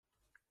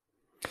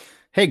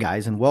Hey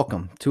guys, and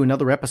welcome to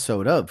another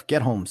episode of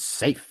Get Home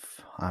Safe.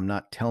 I'm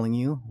not telling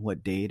you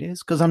what day it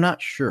is because I'm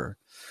not sure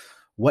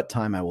what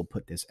time I will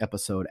put this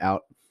episode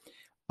out.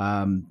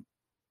 Um,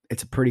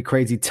 it's a pretty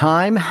crazy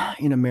time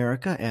in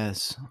America,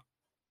 as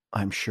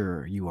I'm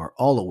sure you are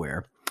all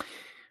aware.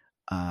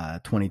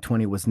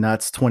 2020 was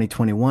nuts.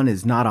 2021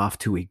 is not off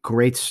to a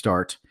great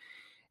start.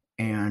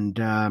 And,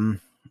 I've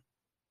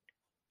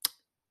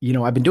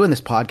been doing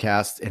this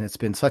podcast, and it's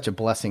been such a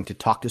blessing to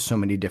talk to so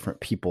many different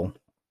people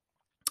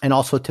and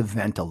also to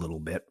vent a little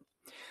bit,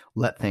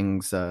 let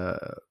things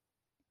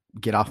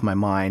get off my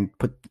mind,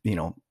 put,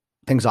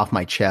 things off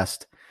my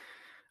chest.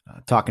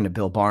 Talking to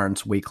Bill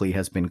Barnes weekly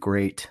has been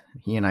great.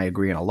 He and I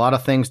agree on a lot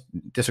of things,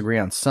 disagree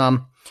on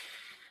some.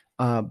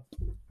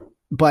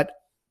 But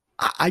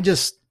I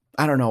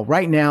don't know.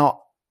 Right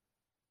now,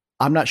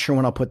 I'm not sure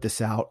when I'll put this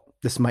out.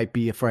 This might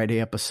be a Friday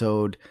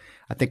episode.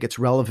 I think it's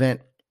relevant,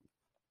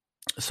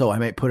 so I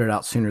might put it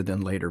out sooner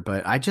than later.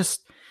 But there's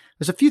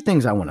a few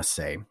things I want to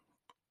say.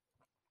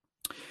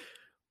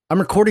 I'm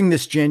recording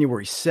this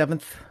January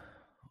 7th.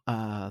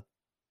 It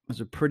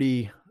was a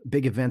pretty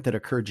big event that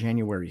occurred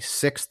January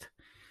 6th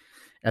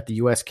at the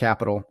U.S.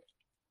 Capitol.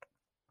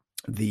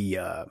 The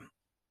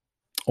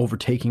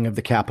overtaking of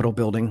the Capitol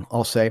building,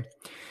 I'll say.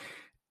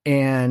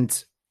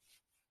 And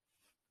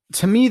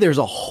to me, there's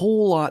a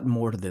whole lot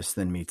more to this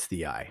than meets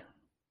the eye.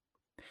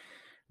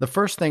 The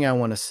first thing I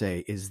want to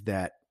say is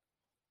that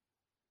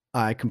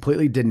I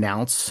completely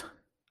denounce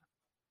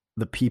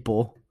the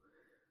people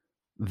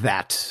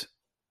that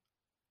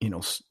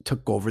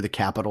took over the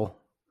Capitol,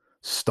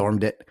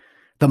 stormed it,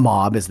 the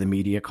mob, as the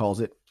media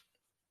calls it.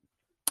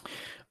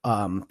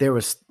 There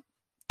was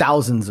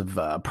thousands of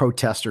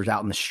protesters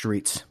out in the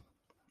streets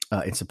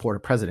in support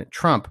of President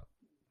Trump.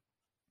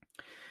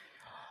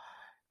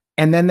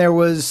 And then there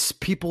was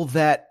people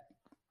that,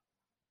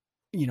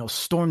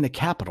 stormed the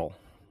Capitol.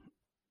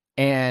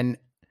 And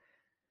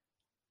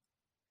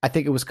I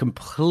think it was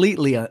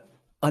completely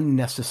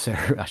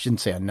unnecessary. I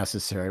shouldn't say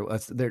unnecessary.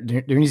 There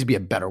needs to be a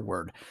better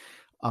word.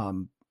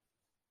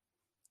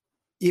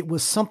 It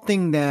was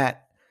something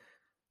that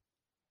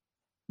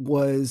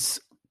was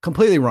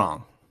completely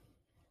wrong.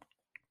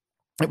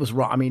 It was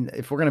wrong. I mean,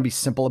 if we're going to be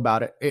simple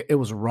about it, it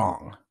was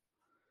wrong.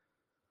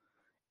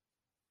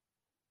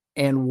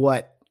 And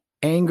what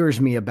angers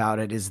me about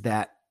it is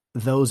that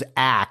those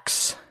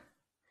acts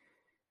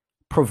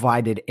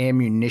provided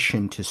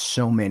ammunition to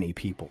so many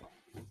people.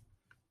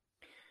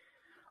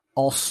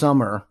 All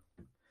summer,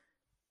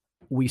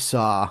 we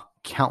saw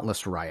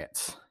countless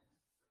riots.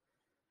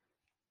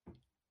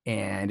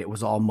 And it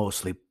was all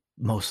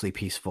mostly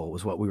peaceful,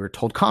 was what we were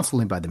told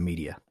constantly by the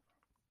media.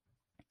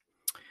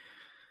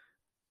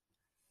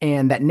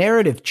 And that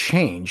narrative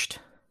changed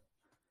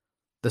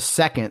the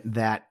second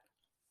that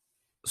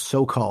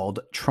so-called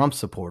Trump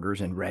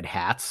supporters in red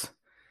hats,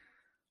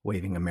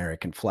 waving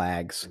American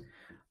flags,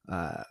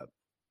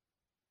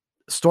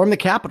 stormed the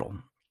Capitol.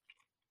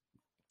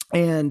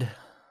 And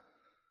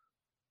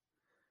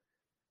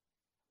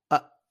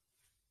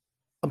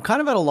I'm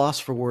kind of at a loss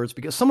for words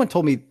because someone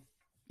told me,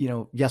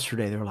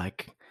 yesterday, they were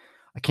like,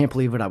 I can't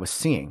believe what I was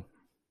seeing.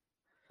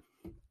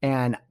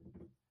 And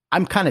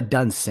I'm kind of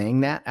done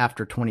saying that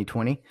after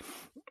 2020.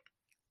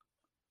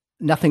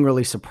 Nothing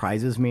really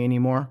surprises me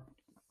anymore.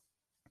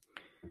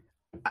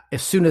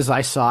 As soon as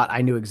I saw it,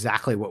 I knew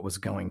exactly what was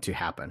going to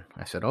happen.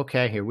 I said,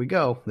 okay, here we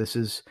go.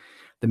 The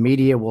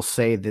media will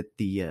say that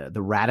the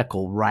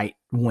radical right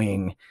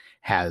wing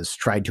has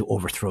tried to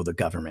overthrow the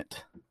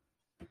government.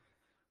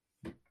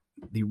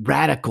 The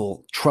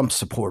radical Trump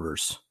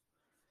supporters.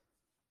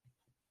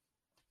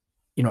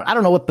 I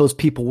don't know what those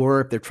people were.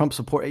 If they're Trump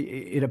supporters,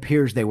 it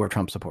appears they were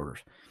Trump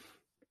supporters.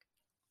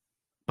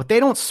 But they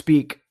don't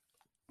speak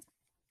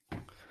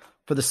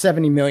for the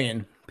 70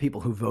 million people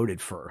who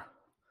voted for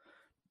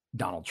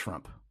Donald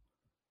Trump.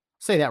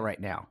 Say that right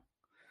now.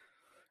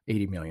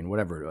 80 million,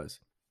 whatever it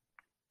was.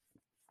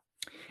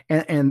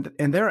 And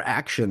their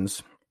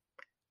actions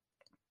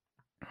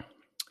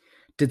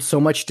did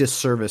so much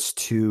disservice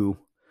to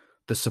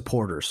the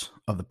supporters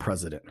of the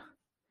president.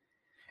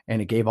 And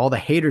it gave all the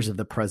haters of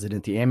the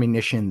president the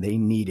ammunition they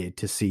needed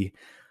to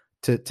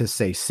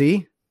say,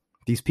 see,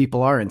 these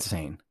people are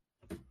insane.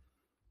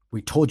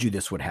 We told you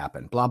this would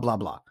happen, blah, blah,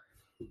 blah.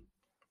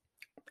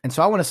 And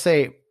so I want to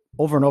say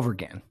over and over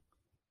again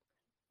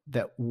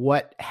that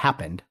what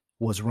happened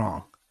was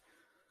wrong.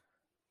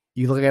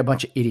 You look at a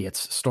bunch of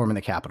idiots storming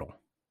the Capitol.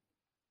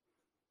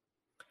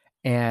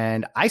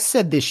 And I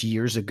said this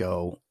years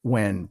ago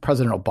when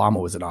President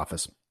Obama was in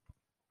office,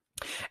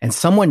 and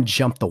someone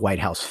jumped the White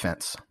House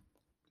fence.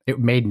 It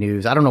made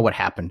news. I don't know what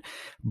happened,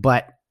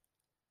 but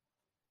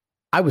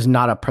I was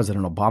not a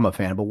President Obama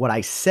fan. But what I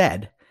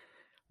said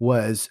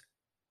was,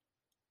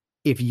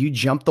 if you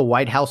jump the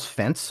White House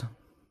fence,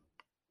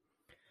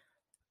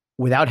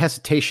 without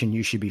hesitation,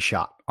 you should be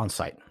shot on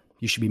sight.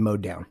 You should be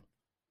mowed down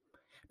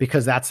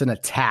because that's an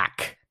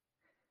attack.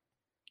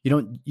 You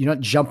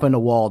don't jump on a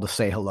wall to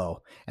say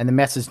hello, and the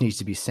message needs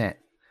to be sent.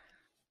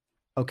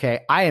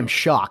 Okay, I am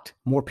shocked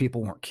more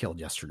people weren't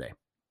killed yesterday.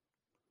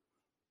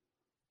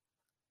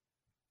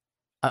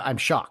 I'm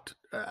shocked.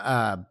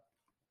 I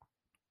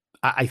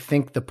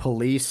think the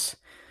police,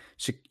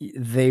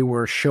 they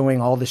were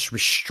showing all this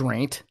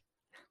restraint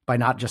by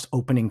not just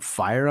opening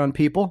fire on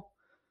people,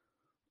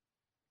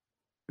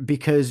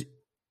 because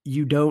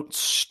you don't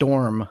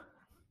storm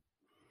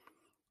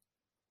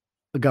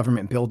the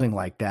government building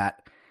like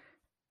that.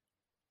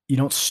 You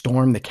don't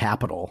storm the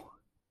Capitol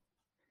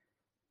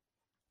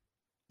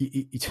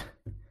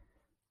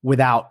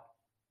without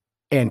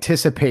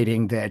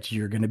anticipating that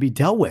you're going to be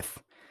dealt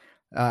with.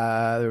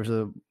 There was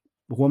a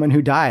woman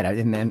who died,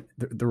 and then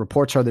the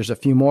reports are there's a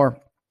few more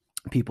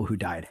people who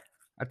died.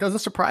 That doesn't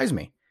surprise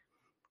me.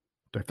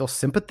 Do I feel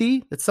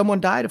sympathy that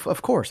someone died?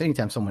 Of course,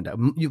 anytime someone dies,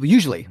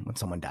 usually when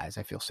someone dies,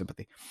 I feel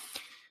sympathy.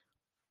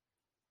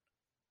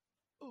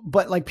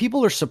 But like,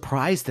 people are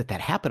surprised that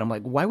happened. I'm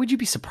like, why would you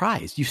be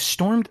surprised? You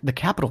stormed the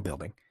Capitol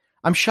building.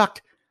 I'm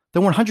shocked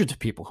there weren't hundreds of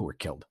people who were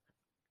killed.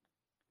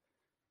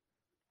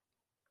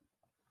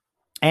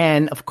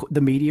 And of course,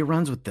 the media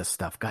runs with this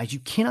stuff, guys. You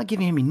cannot give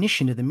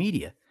ammunition to the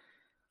media.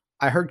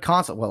 I heard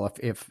well,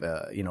 if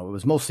it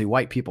was mostly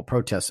white people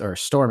protests or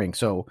storming.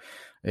 So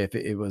if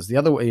it was the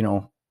other way,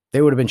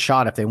 they would have been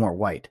shot if they weren't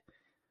white.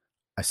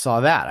 I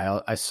saw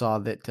that. I saw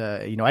that.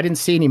 I didn't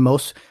see any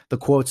the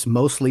quotes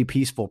mostly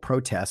peaceful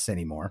protests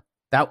anymore.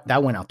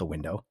 That went out the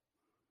window.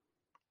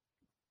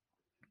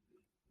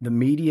 The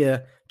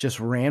media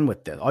just ran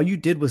with this. All you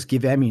did was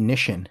give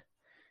ammunition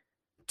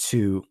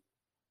to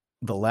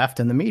the left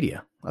and the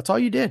media. That's all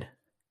you did.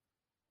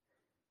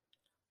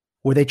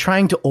 Were they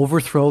trying to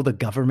overthrow the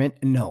government?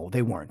 No,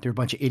 they weren't. They're a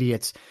bunch of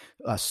idiots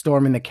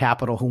storming the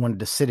Capitol who wanted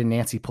to sit in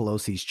Nancy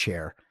Pelosi's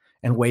chair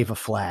and wave a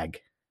flag.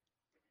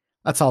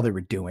 That's all they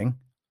were doing.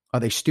 Are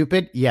they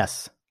stupid?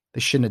 Yes. They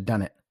shouldn't have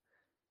done it.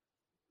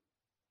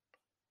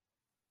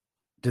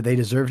 Did they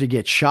deserve to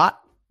get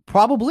shot?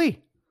 Probably.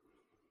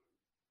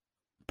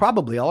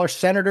 All our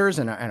senators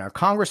and our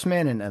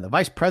congressmen and the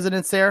vice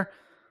presidents there,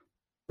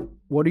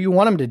 what do you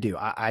want them to do?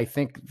 I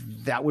think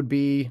that would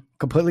be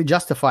completely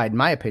justified, in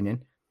my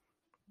opinion.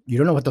 You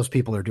don't know what those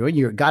people are doing.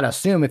 You got to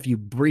assume if you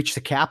breach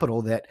the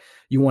Capitol that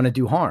you want to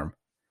do harm.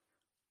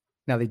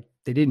 Now, they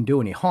didn't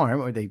do any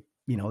harm, or they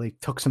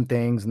took some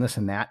things and this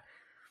and that.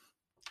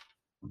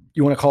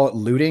 You want to call it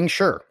looting?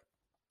 Sure.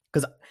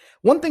 Because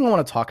one thing I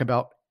want to talk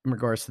about in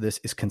regards to this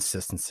is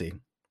consistency.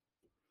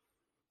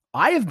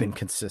 I have been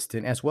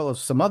consistent, as well as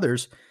some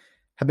others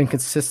have been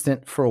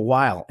consistent for a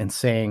while, in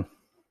saying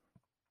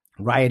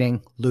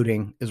rioting,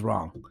 looting is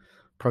wrong.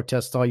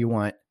 Protest all you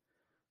want,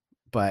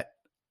 but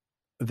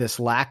this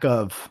lack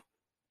of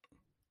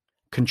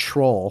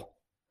control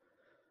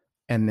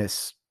and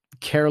this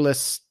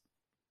careless,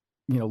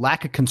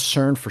 lack of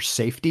concern for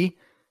safety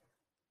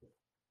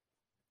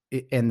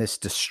and this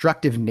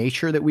destructive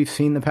nature that we've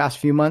seen the past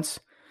few months,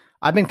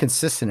 I've been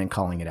consistent in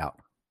calling it out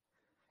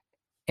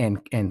and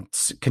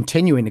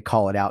continuing to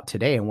call it out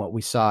today in what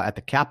we saw at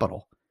the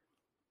Capitol.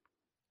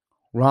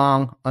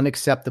 Wrong,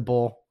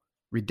 unacceptable,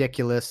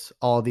 ridiculous,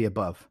 all of the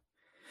above.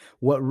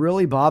 What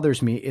really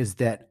bothers me is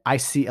that I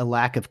see a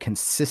lack of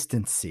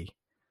consistency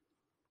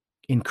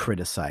in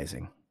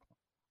criticizing.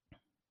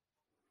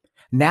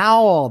 Now,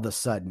 all of a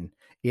sudden,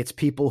 it's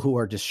people who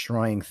are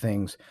destroying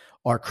things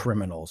are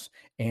criminals,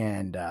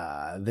 and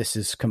this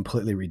is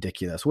completely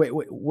ridiculous. Wait,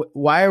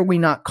 why are we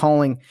not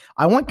calling?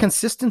 I want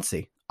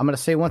consistency. I'm going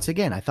to say once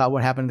again, I thought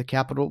what happened in the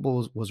Capitol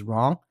was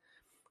wrong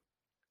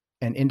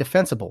and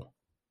indefensible.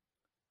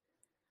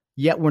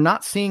 Yet we're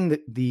not seeing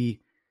the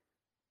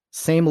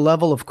same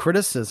level of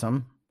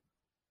criticism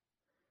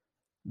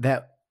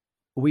that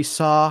we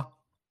saw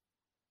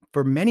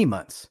for many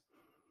months.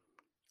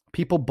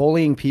 People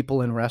bullying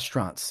people in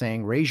restaurants,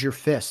 saying, raise your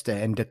fist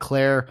and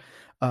declare,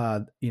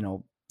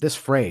 this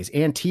phrase,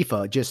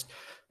 Antifa, just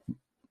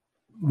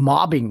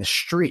mobbing the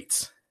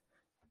streets.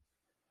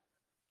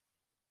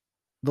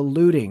 The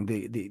looting,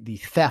 the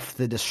theft,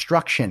 the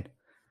destruction.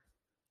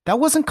 That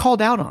wasn't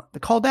called out.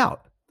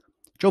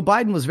 Joe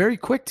Biden was very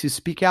quick to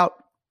speak out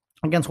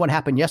against what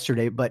happened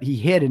yesterday, but he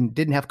hid and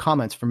didn't have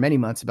comments for many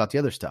months about the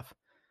other stuff.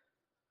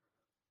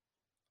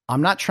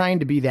 I'm not trying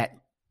to be that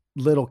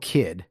little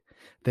kid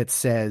that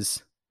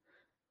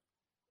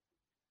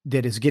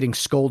is getting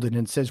scolded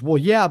and says, well,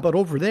 yeah, but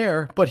over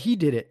there, but he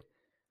did it.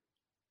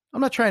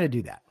 I'm not trying to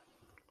do that.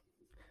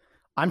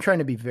 I'm trying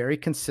to be very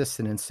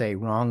consistent and say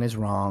wrong is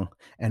wrong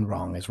and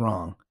wrong is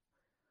wrong.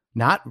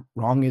 Not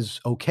wrong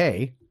is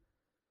okay.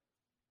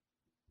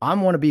 I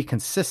want to be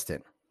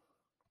consistent.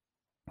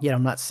 Yet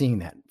I'm not seeing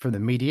that for the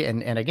media.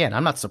 And again,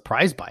 I'm not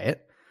surprised by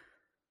it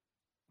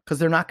because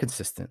they're not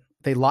consistent.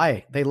 They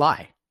lie.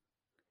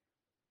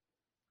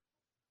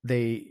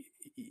 They're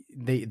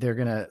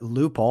going to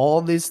loop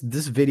all this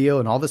video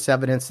and all this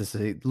evidence to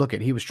say, look,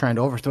 he was trying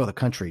to overthrow the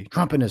country.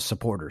 Trump and his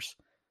supporters.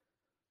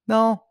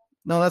 No,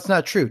 that's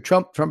not true.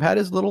 Trump had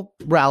his little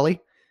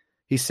rally.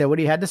 He said what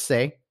he had to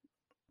say.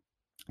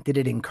 Did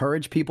it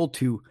encourage people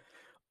to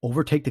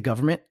overtake the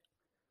government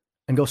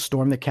and go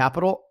storm the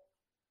Capitol?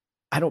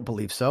 I don't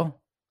believe so.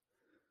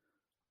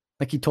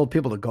 Like, he told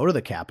people to go to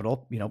the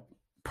Capitol,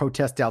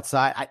 protest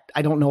outside.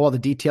 I don't know all the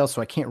details,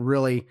 so I can't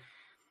really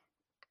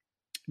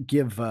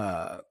give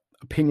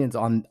opinions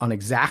on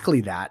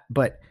exactly that,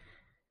 but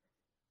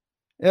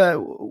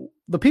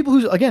the people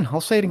who, again, I'll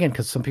say it again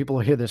because some people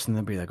will hear this and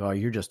they'll be like, "Oh,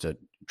 you're just a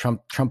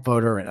Trump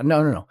voter." And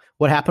no.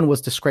 What happened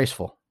was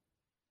disgraceful.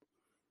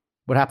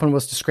 What happened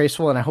was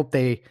disgraceful, and I hope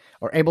they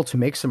are able to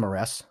make some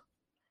arrests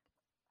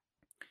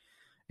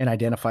and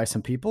identify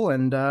some people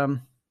and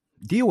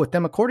deal with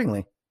them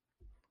accordingly.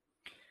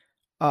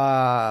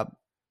 I've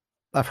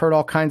heard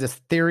all kinds of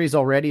theories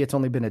already. It's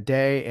only been a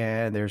day,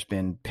 and there's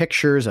been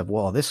pictures of,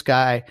 well, this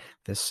guy,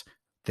 this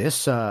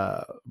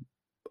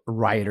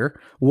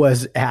rioter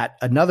was at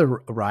another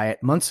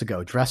riot months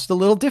ago, dressed a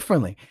little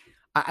differently.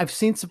 I've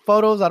seen some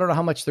photos. I don't know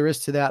how much there is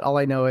to that. All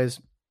I know is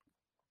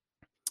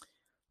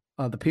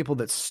the people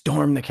that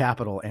stormed the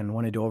Capitol and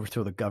wanted to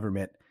overthrow the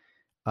government,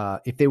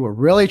 if they were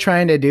really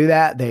trying to do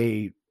that,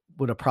 they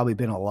would have probably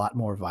been a lot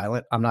more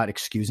violent. I'm not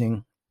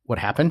excusing what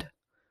happened,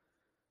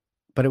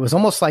 but it was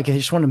almost like they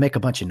just wanted to make a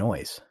bunch of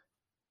noise.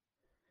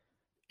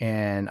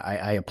 And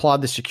I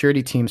applaud the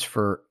security teams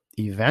for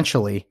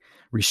eventually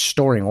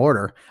restoring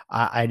order.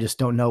 I just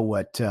don't know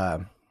what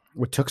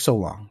took so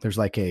long. There's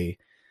like a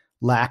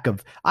lack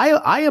of.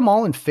 I am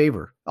all in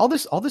favor. All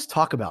this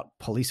talk about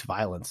police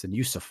violence and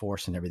use of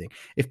force and everything.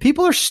 If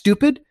people are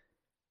stupid,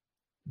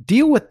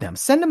 deal with them.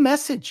 Send a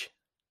message.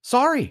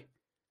 Sorry.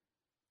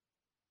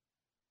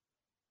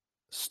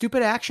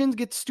 Stupid actions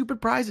get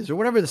stupid prizes, or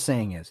whatever the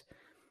saying is.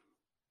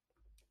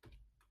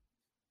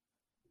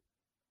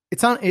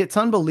 It's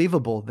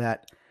unbelievable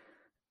that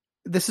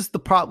this is the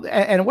problem.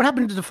 And what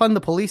happened to defund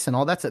the police and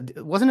all that?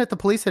 Wasn't it the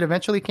police that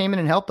eventually came in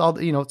and helped all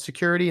the,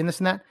 security and this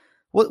and that?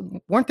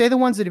 Well, weren't they the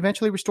ones that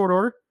eventually restored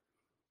order?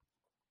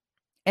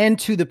 And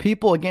to the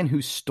people, again,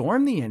 who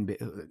stormed the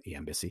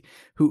embassy,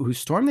 who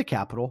stormed the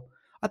Capitol,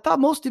 I thought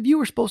most of you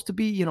were supposed to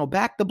be,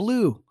 back the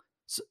blue,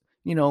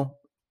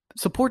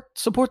 support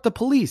the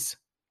police.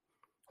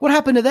 What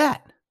happened to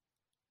that?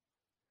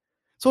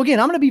 So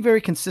again, I'm going to be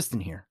very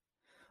consistent here.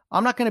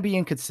 I'm not going to be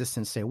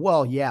inconsistent and say,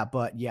 well, yeah,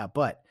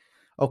 but.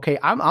 Okay,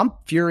 I'm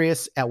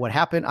furious at what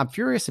happened. I'm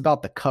furious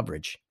about the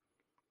coverage.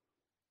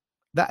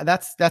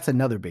 That's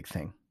another big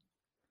thing.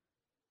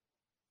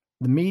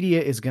 The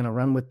media is going to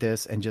run with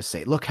this and just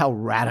say, look how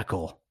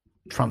radical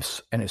Trump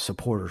and his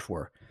supporters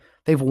were.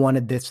 They've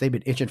wanted this. They've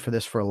been itching for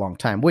this for a long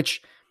time,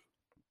 which,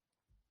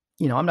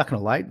 I'm not going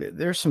to lie.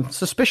 There's some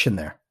suspicion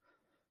there.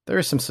 There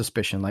is some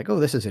suspicion like,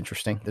 oh, this is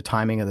interesting. The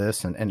timing of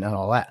this and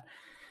all that.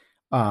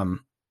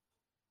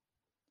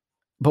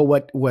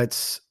 But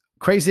what's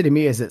crazy to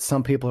me is that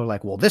some people are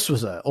like, well, this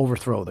was an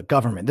overthrow of the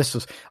government. This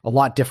was a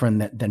lot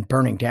different than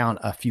burning down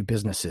a few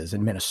businesses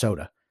in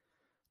Minnesota.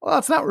 Well,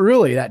 it's not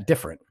really that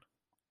different.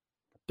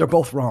 They're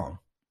both wrong.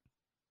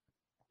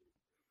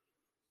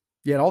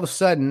 Yet all of a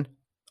sudden,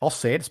 I'll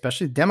say it,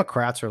 especially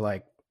Democrats are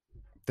like,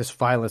 this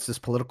violence, this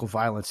political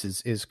violence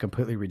is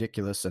completely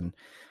ridiculous and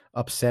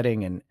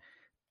upsetting. And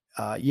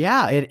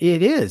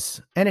it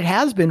is. And it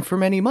has been for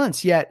many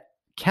months. Yet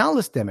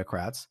countless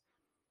Democrats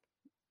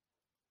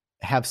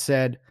have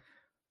said,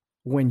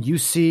 when you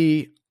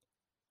see,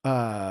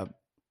 I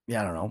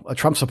don't know, a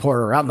Trump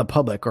supporter out in the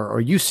public,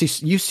 or you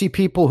see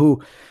people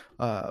who,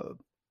 the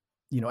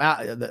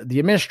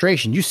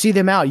administration, you see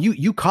them out,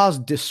 you cause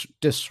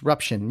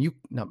disruption,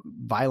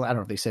 violent. I don't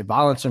know if they say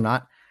violence or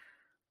not,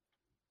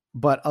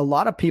 but a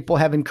lot of people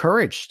have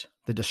encouraged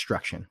the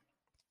destruction.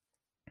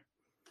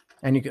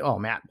 And you go, oh,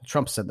 Matt,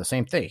 Trump said the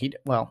same thing.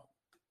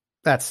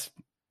 That's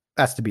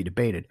to be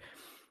debated.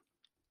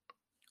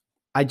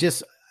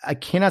 I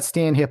cannot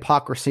stand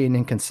hypocrisy and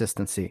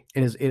inconsistency.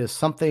 It is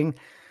something,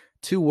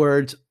 two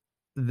words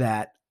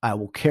that I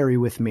will carry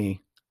with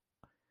me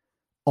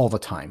all the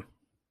time.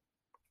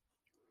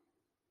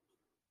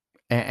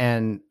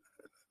 And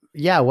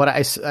what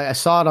I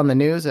saw it on the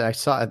news. I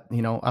saw it,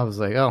 I was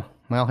like, oh,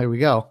 well, here we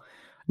go.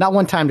 Not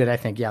one time did I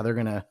think, they're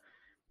going to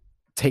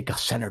take a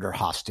senator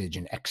hostage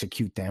and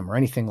execute them or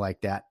anything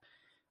like that.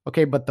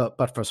 Okay. But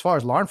for as far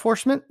as law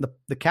enforcement,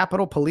 the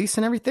Capitol Police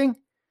and everything,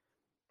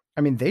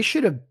 I mean, they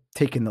should have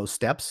taken those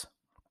steps.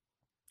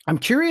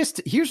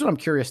 Here's what I'm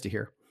curious to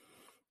hear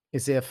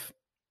is if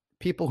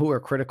people who are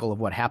critical of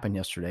what happened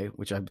yesterday,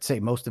 which I would say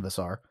most of us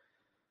are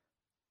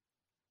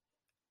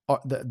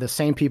the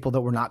same people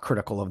that were not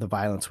critical of the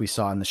violence we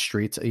saw in the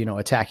streets,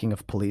 attacking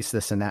of police,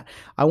 this and that.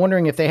 I'm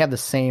wondering if they have the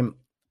same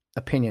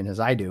opinion as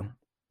I do.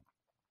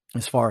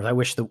 As far as I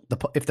wish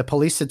if the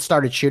police had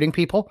started shooting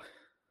people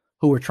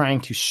who were trying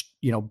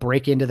to,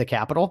 break into the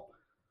Capitol,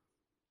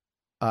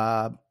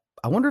 I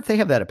wonder if they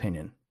have that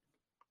opinion.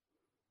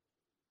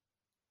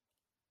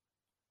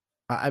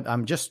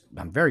 I'm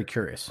very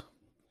curious.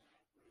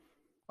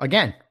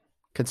 Again,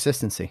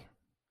 consistency.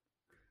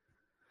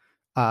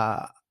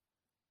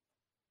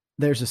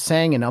 There's a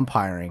saying in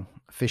umpiring,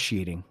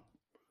 officiating.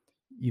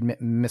 You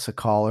miss a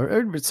call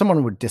or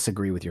someone would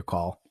disagree with your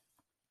call.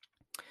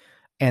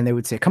 And they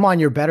would say, come on,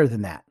 you're better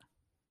than that.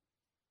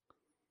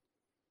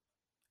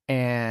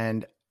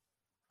 And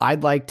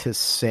I'd like to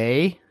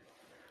say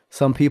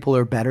some people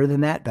are better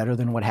than that, better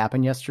than what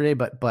happened yesterday,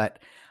 but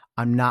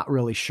I'm not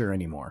really sure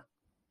anymore.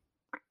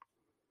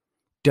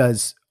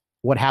 Does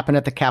what happened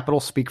at the Capitol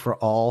speak for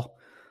all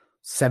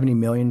 70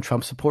 million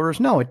Trump supporters?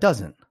 No, it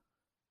doesn't.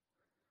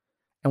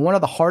 And one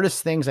of the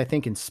hardest things I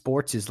think in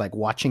sports is like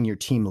watching your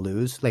team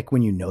lose, like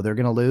when you know they're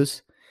going to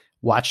lose.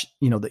 Watch,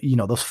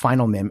 those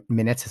final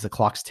minutes as the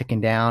clock's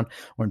ticking down,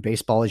 or in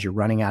baseball as you're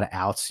running out of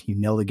outs,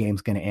 the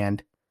game's going to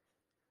end.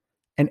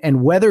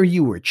 And whether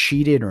you were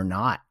cheated or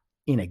not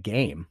in a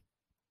game,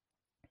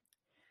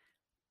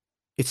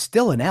 it's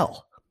still an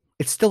L.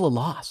 It's still a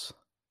loss.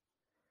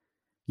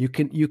 You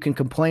can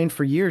complain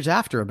for years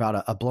after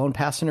about a blown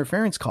pass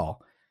interference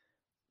call.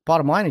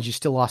 Bottom line is you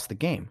still lost the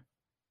game.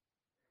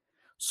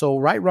 So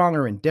right, wrong,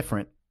 or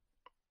indifferent,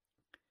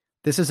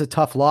 this is a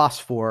tough loss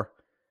for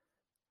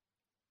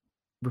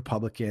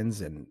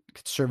Republicans and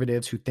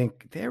conservatives who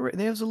think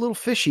there's a little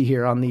fishy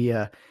here on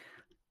the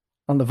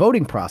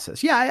voting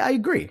process. Yeah, I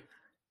agree.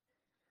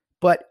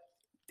 But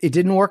it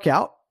didn't work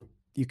out.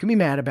 You can be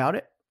mad about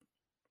it.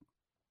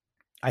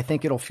 I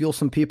think it'll fuel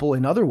some people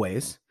in other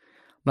ways.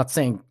 I'm not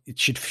saying it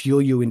should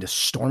fuel you into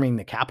storming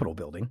the Capitol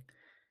building.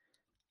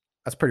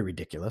 That's pretty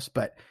ridiculous.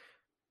 But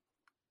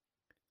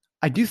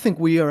I do think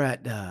we are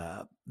at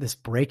this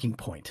breaking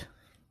point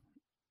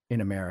in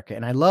America.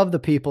 And I love the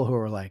people who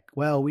are like,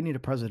 well, we need a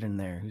president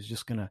there who's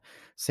just going to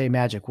say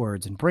magic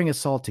words and bring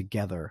us all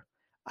together.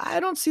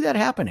 I don't see that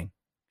happening.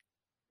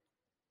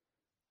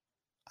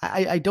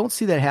 I don't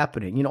see that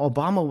happening.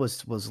 Obama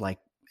was like,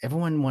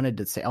 everyone wanted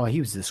to say, oh, he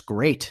was this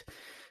great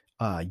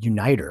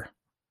uniter.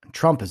 And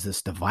Trump is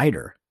this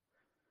divider.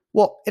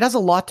 Well, it has a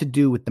lot to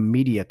do with the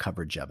media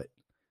coverage of it.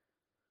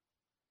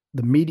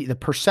 The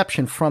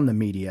perception from the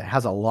media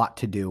has a lot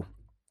to do.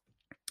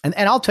 And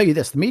I'll tell you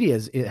this, the media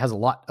it has a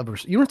lot of,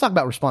 you want to talk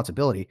about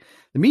responsibility.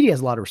 The media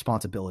has a lot of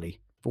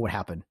responsibility for what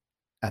happened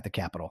at the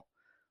Capitol.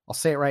 I'll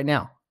say it right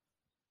now.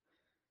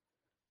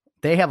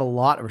 They have a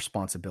lot of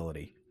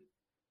responsibility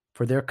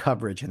for their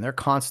coverage and their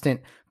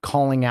constant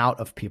calling out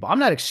of people. I'm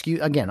not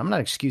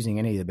excusing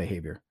any of the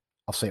behavior.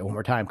 I'll say it one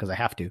more time because I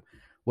have to.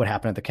 What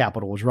happened at the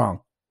Capitol was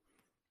wrong.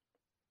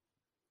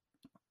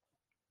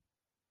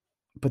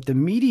 But the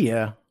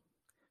media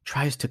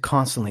tries to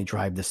constantly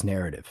drive this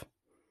narrative.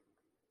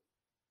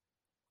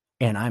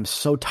 And I'm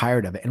so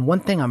tired of it. And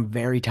one thing I'm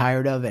very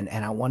tired of, and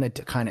I wanted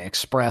to kind of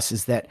express,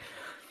 is that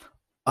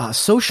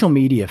social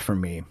media for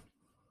me,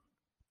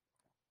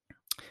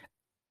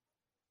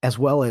 as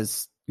well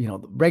as, the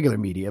regular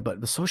media,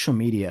 but the social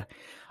media,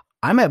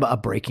 I'm at a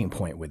breaking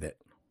point with it.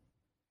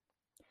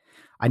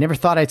 I never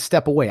thought I'd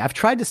step away. I've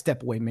tried to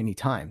step away many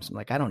times. I'm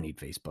like, I don't need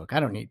Facebook. I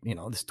don't need,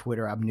 this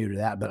Twitter. I'm new to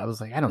that, but I was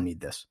like, I don't need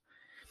this.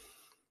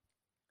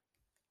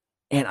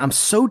 And I'm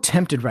so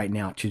tempted right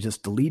now to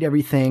just delete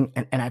everything.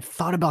 And I've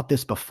thought about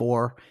this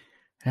before.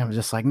 And I was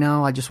just like,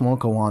 no, I just won't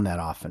go on that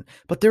often.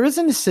 But there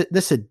isn't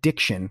this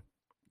addiction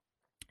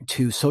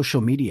to social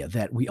media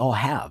that we all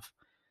have,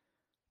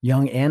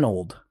 young and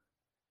old.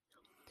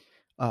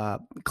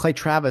 Clay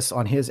Travis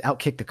on his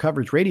Outkick the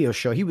Coverage radio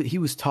show, he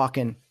was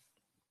talking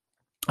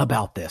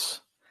about this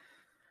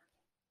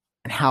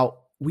and how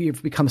we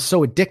have become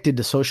so addicted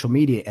to social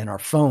media and our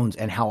phones,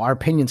 and how our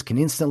opinions can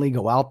instantly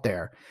go out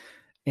there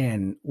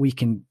and we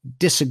can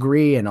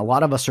disagree. And a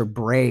lot of us are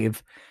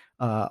brave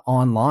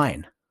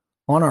online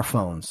on our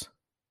phones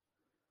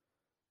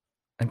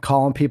and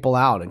calling people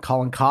out and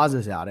calling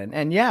causes out.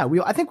 And yeah,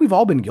 I think we've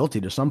all been guilty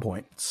to some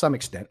point, to some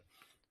extent.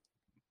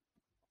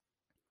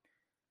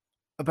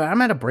 But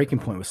I'm at a breaking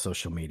point with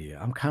social media.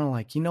 I'm kind of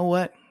like, you know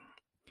what?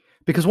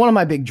 Because one of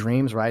my big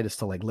dreams, right, is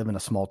to like live in a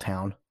small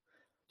town,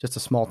 just a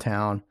small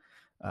town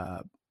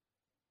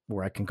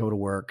where I can go to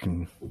work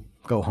and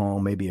go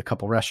home, maybe a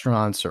couple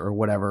restaurants or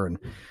whatever. And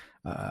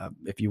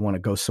if you want to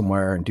go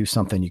somewhere and do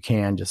something, you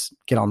can just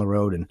get on the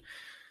road.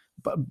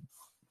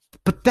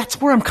 But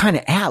that's where I'm kind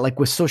of at, like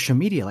with social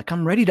media. Like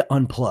I'm ready to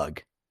unplug.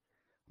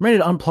 I'm ready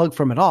to unplug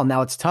from it all.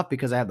 Now it's tough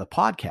because I have the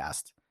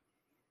podcast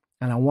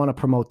and I want to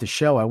promote the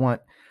show.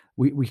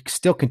 We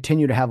still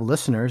continue to have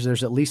listeners.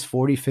 There's at least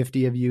 40,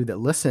 50 of you that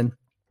listen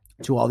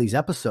to all these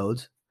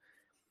episodes.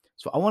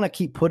 So I want to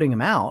keep putting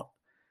them out.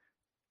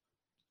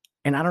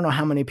 And I don't know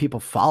how many people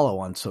follow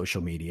on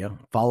social media,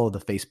 follow the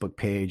Facebook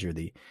page or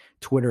the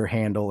Twitter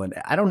handle. And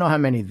I don't know how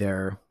many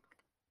there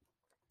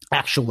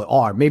actually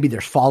are. Maybe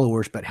there's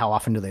followers, but how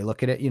often do they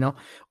look at it,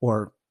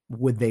 or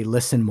would they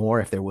listen more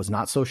if there was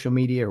not social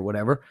media or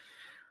whatever?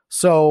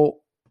 So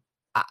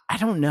I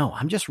don't know.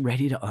 I'm just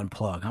ready to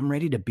unplug. I'm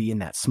ready to be in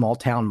that small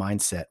town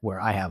mindset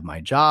where I have my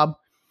job.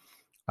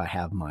 I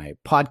have my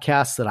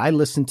podcasts that I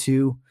listen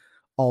to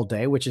all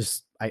day, which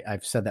is,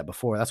 I've said that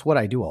before. That's what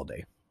I do all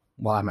day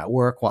while I'm at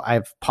work. While I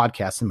have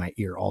podcasts in my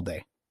ear all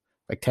day,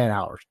 like 10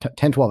 hours,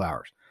 10, 12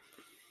 hours.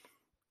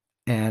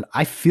 And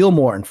I feel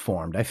more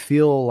informed. I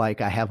feel like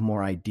I have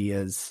more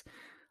ideas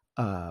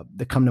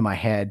that come to my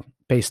head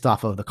based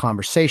off of the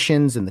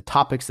conversations and the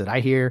topics that I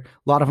hear.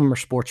 A lot of them are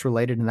sports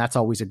related, and that's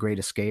always a great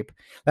escape.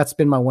 That's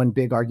been my one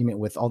big argument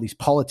with all these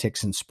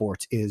politics in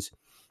sports, is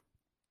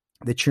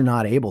that you're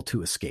not able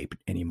to escape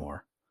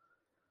anymore.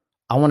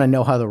 I want to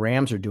know how the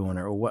Rams are doing,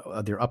 or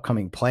what their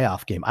upcoming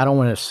playoff game. I don't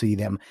want to see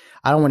them.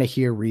 I don't want to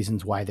hear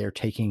reasons why they're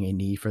taking a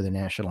knee for the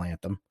national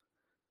anthem.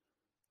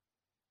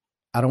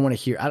 I don't want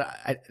to hear.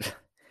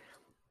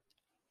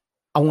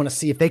 I want to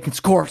see if they can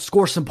score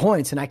some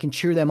points and I can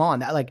cheer them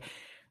on.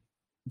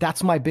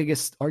 That's my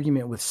biggest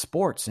argument with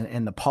sports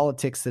and the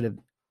politics that have.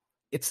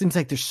 It seems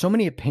like there's so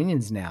many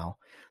opinions now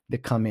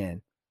that come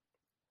in.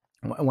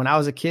 When I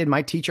was a kid,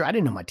 I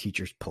didn't know my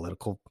teacher's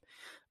political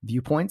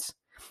viewpoints.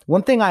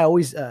 One thing I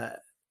always that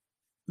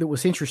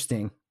was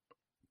interesting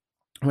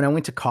when I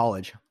went to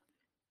college.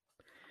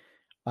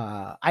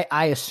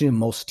 I assume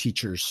most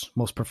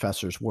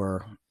professors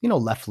were,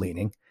 left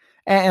leaning,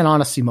 and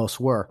honestly, most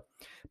were.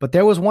 But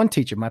there was one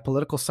teacher, my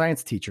political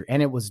science teacher,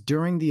 and it was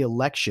during the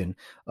election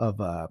of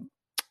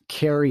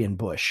Kerry and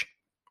Bush.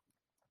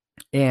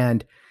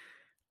 And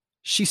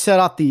she said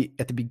at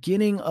the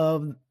beginning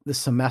of the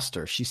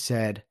semester, she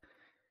said,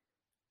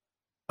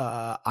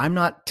 I'm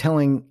not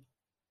telling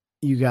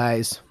you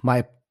guys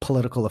my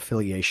political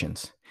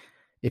affiliations.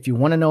 If you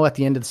want to know at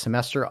the end of the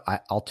semester,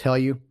 I'll tell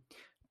you,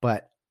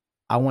 but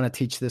I want to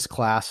teach this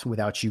class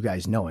without you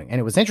guys knowing. And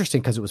it was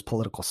interesting because it was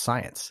political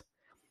science.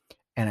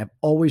 And I've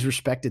always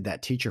respected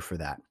that teacher for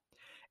that.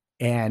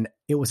 And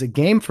it was a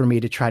game for me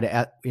to try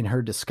to, in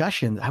her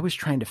discussions, I was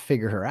trying to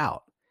figure her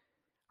out.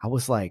 I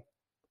was like,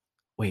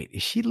 wait,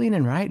 is she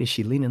leaning right? Is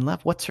she leaning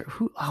left?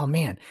 Oh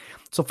man.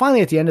 So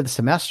finally at the end of the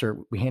semester,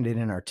 we handed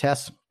in our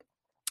tests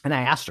and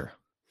I asked her,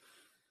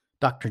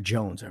 Dr.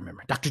 Jones, I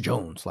remember, Dr.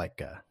 Jones,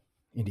 like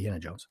Indiana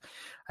Jones.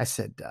 I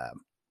said,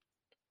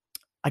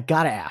 I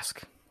got to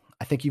ask,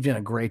 I think you've done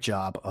a great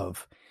job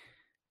of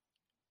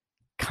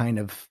kind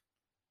of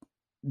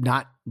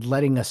not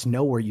letting us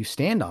know where you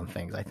stand on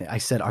things. I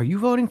said, are you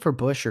voting for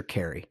Bush or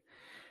Kerry?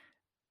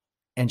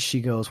 And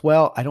she goes,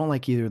 well, I don't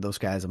like either of those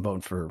guys. I'm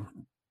voting for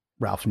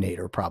Ralph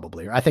Nader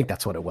probably, or I think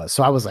that's what it was.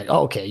 So I was like,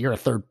 oh, okay, you're a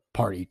third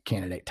party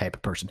candidate type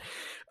of person.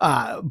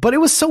 But it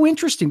was so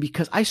interesting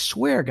because I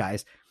swear,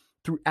 guys,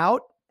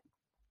 throughout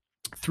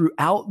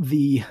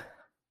the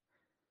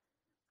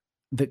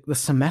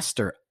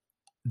semester,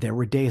 there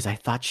were days I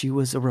thought she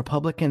was a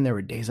Republican. There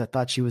were days I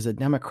thought she was a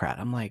Democrat.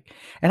 I'm like,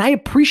 and I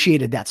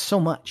appreciated that so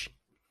much.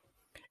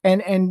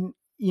 And,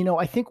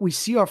 I think we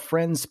see our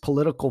friends'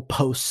 political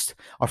posts,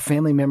 our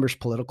family members'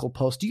 political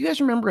posts. Do you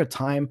guys remember a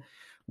time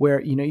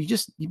where,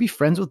 you'd be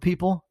friends with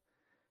people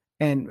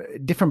and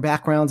different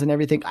backgrounds and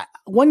everything?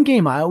 One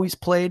game I always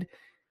played,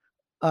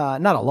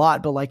 not a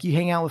lot, but like you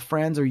hang out with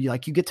friends or you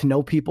get to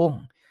know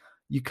people,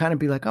 you kind of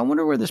be like, I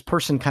wonder where this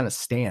person kind of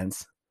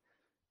stands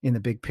in the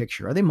big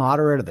picture. Are they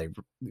moderate? Are they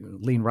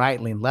lean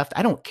right, lean left?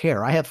 I don't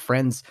care. I have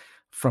friends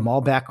from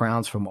all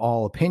backgrounds, from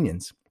all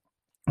opinions,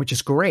 which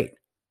is great.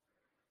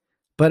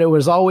 But it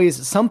was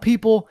always some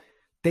people,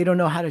 they don't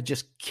know how to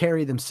just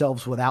carry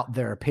themselves without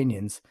their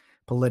opinions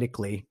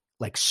politically,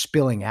 like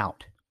spilling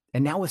out.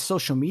 And now with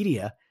social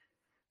media,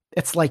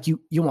 it's like you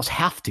almost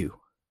have to.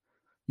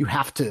 You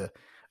have to,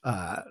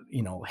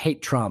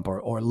 hate Trump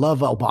or love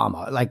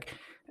Obama, like,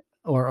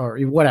 or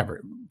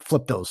whatever.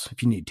 Flip those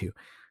if you need to.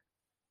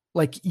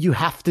 Like you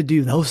have to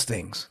do those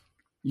things.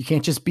 You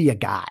can't just be a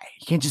guy.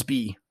 You can't just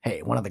be,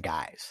 hey, one of the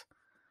guys.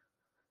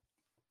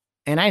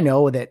 And I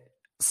know that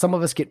some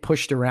of us get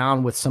pushed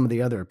around with some of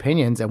the other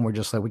opinions and we're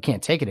just like, we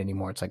can't take it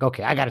anymore. It's like,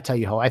 okay, I got to tell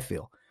you how I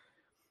feel.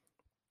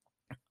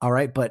 All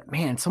right. But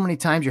man, so many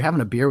times you're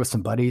having a beer with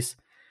some buddies.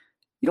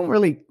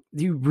 Do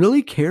you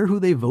really care who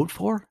they vote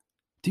for?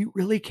 Do you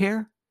really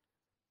care?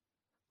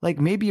 Like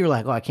maybe you're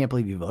like, oh, I can't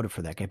believe you voted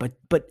for that guy.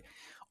 But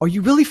are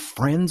you really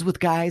friends with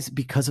guys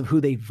because of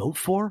who they vote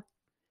for?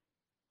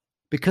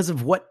 Because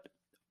of what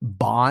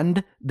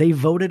bond they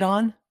voted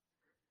on?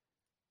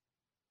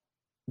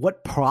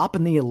 What prop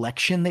in the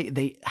election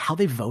how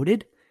they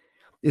voted?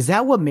 Is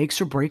that what makes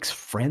or breaks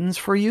friends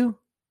for you?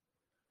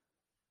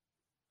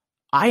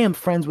 I am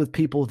friends with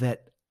people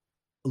that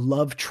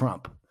love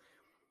Trump.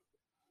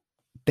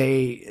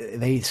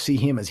 They see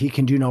him as he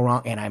can do no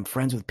wrong, and I'm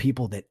friends with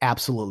people that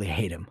absolutely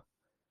hate him.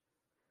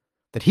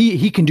 That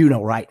he can do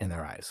no right in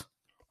their eyes.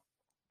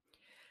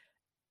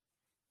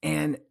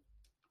 And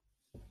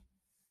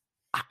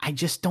I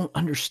just don't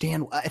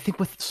understand. I think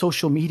with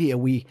social media,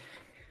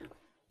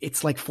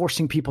 it's like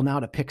forcing people now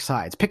to pick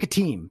sides. Pick a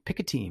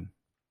team.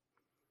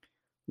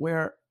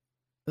 Where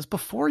as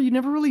before, you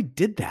never really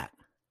did that.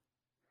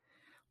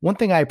 One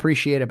thing I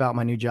appreciate about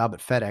my new job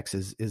at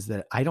FedEx is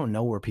that I don't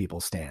know where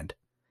people stand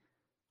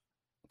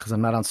because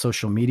I'm not on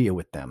social media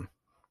with them.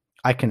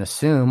 I can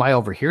assume I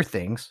overhear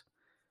things.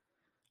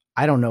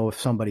 I don't know if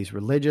somebody's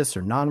religious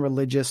or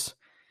non-religious.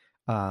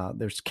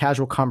 There's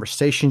casual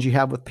conversations you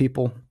have with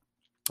people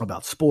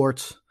about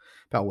sports,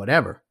 about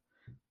whatever.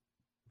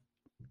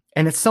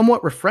 And it's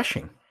somewhat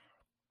refreshing.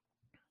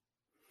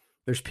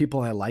 There's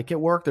people I like at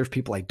work. There's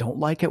people I don't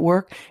like at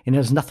work. And it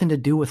has nothing to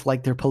do with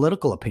like their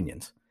political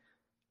opinions.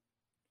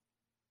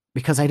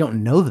 Because I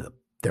don't know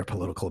their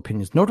political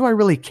opinions, nor do I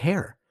really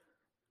care.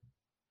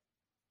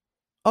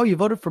 Oh, you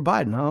voted for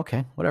Biden. Oh,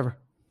 okay, whatever.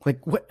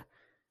 Like what?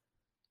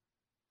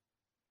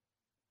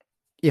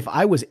 If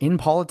I was in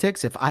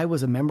politics, if I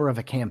was a member of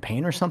a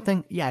campaign or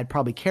something, yeah, I'd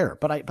probably care.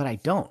 But I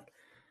don't.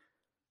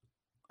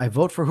 I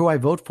vote for who I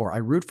vote for. I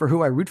root for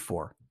who I root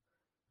for.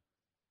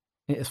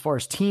 As far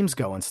as teams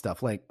go and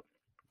stuff, like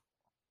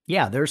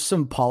yeah, there's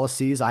some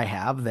policies I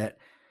have that,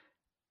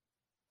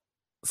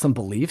 some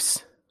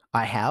beliefs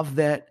I have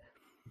that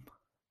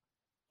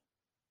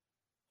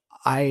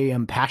I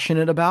am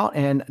passionate about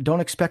and don't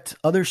expect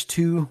others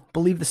to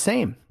believe the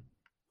same.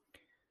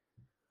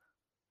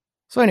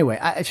 So anyway,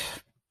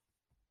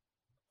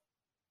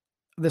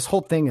 this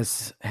whole thing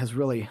has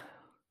really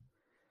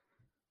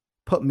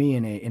put me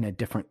in a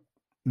different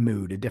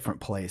mood, a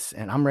different place,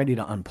 and I'm ready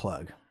to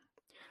unplug.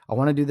 I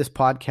want to do this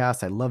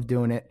podcast. I love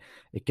doing it.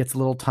 It gets a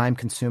little time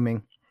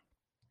consuming,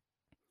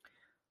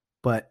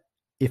 but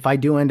if I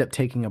do end up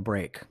taking a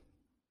break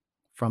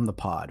from the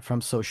pod,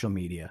 from social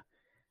media,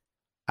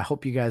 I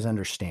hope you guys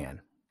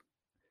understand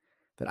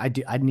that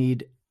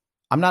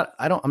I'm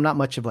not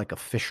much of like a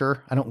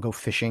fisher. I don't go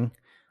fishing.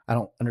 I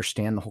don't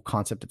understand the whole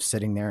concept of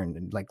sitting there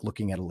and like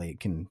looking at a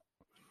lake. And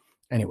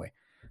anyway,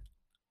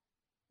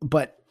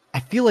 but I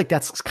feel like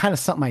that's kind of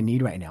something I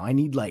need right now. I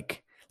need,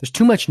 like, there's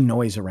too much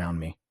noise around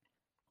me.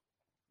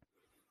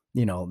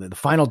 You know, the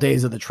final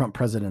days of the Trump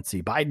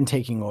presidency, Biden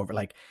taking over,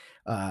 like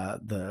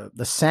the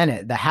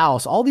Senate, the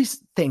House, all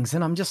these things.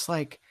 And I'm just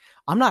like,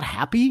 I'm not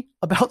happy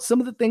about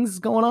some of the things that's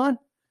going on.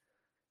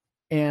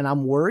 And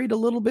I'm worried a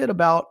little bit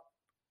about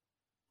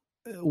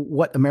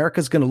what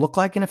America's going to look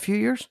like in a few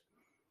years.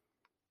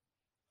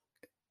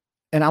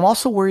 And I'm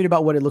also worried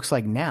about what it looks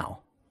like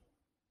now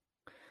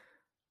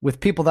with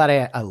people that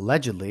I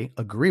allegedly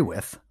agree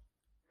with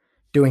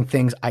doing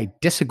things I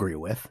disagree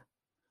with.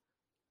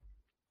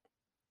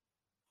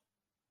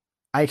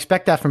 I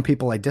expect that from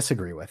people I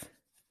disagree with.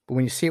 But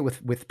when you see it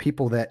with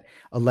people that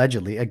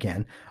allegedly,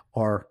 again,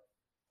 are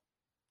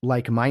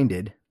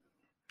like-minded,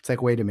 it's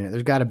like, wait a minute,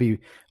 there's got to be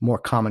more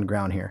common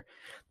ground here.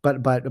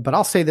 But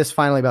I'll say this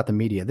finally about the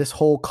media. This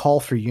whole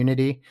call for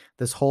unity,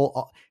 this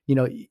whole,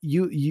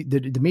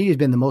 the media has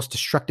been the most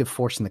destructive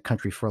force in the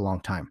country for a long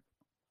time.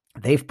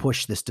 They've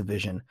pushed this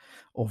division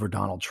over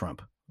Donald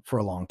Trump for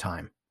a long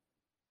time.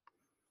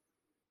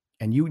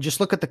 And you just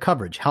look at the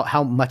coverage,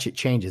 how much it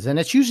changes. And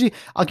it's usually,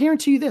 I'll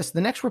guarantee you this,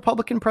 the next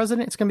Republican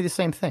president, it's going to be the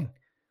same thing.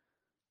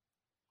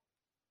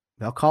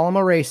 They'll call him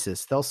a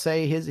racist. They'll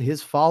say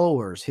his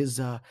followers, it's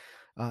the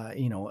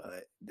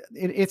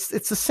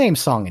same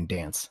song and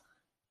dance.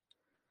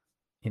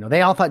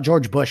 They all thought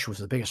George Bush was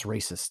the biggest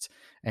racist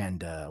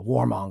and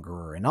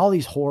warmonger and all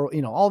these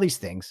all these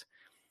things.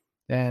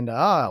 And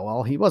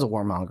well, he was a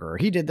warmonger.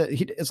 He did that.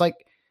 It's like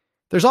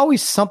there's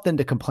always something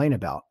to complain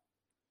about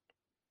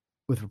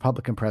with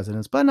Republican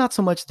presidents, but not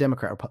so much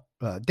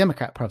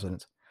Democrat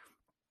presidents.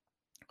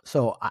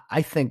 So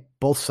I think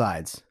both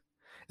sides.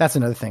 That's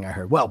another thing I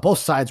heard. Well, both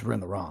sides were in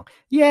the wrong.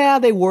 Yeah,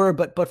 they were,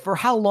 but for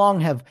how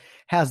long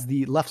has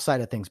the left side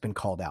of things been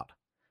called out?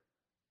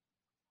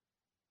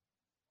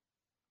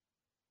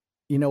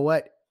 You know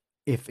what?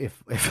 If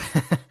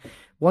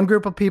one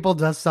group of people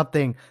does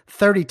something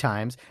 30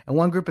 times and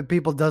one group of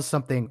people does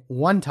something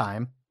one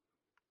time,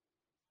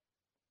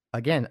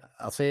 again,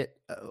 I'll say it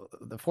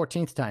the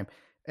 14th time,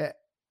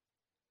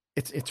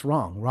 it's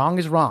wrong. Wrong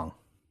is wrong.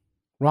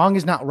 Wrong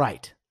is not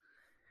right.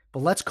 But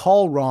let's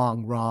call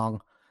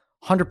wrong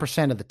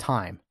 100% of the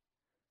time,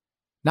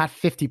 not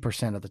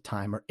 50% of the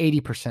time or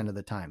 80% of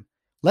the time.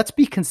 Let's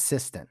be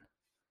consistent.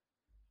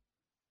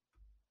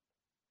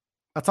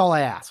 That's all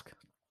I ask.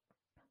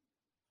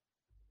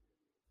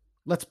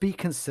 Let's be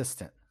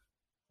consistent.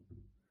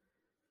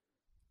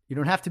 You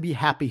don't have to be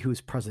happy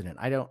who's president.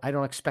 I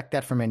don't expect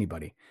that from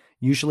anybody.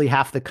 Usually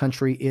half the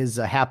country is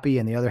happy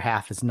and the other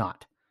half is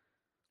not.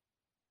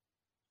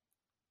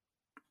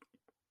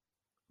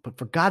 But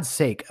for God's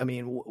sake, I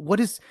mean, what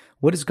is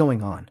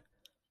going on?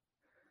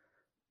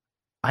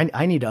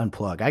 I need to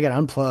unplug. I got to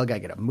unplug. I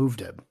got to move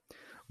to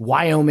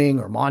Wyoming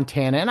or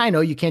Montana. And I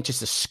know you can't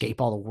just escape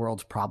all the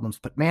world's problems,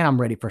 but man, I'm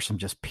ready for some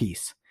just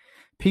peace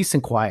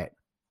and quiet.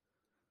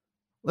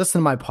 Listen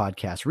to my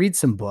podcast, read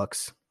some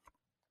books,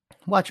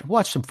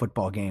 watch some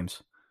football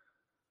games,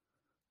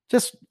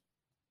 just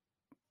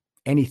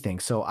anything.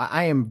 So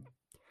I am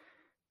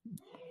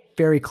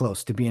very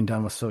close to being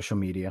done with social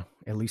media,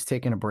 at least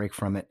taking a break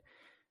from it.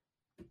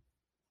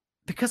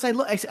 Because I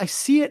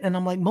see it and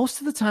I'm like, most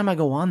of the time I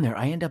go on there,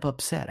 I end up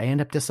upset. I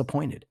end up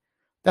disappointed.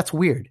 That's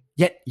weird.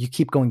 Yet you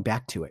keep going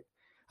back to it.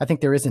 I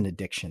think there is an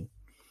addiction,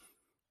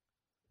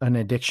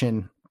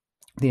 the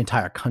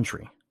entire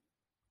country,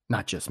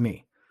 not just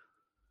me.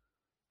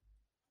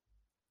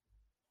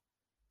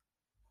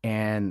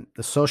 And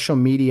the social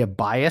media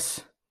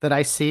bias that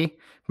I see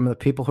from the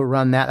people who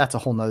run that's a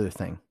whole nother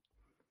thing.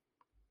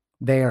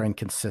 They are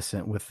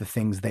inconsistent with the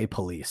things they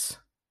police,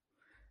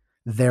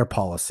 their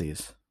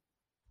policies.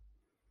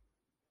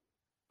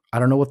 I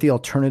don't know what the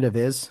alternative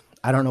is.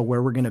 I don't know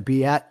where we're going to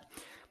be at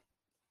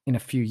in a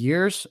few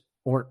years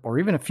or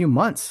even a few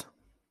months.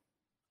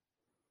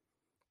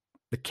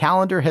 The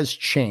calendar has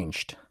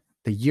changed.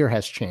 The year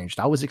has changed.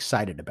 I was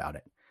excited about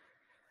it.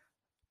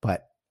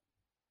 But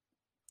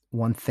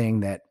one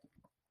thing that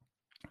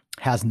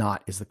has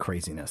not is the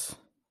craziness.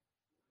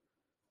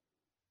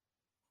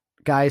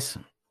 Guys,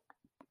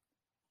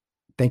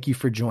 thank you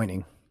for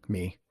joining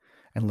me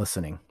and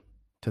listening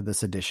to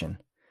this edition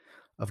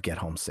of Get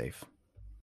Home Safe.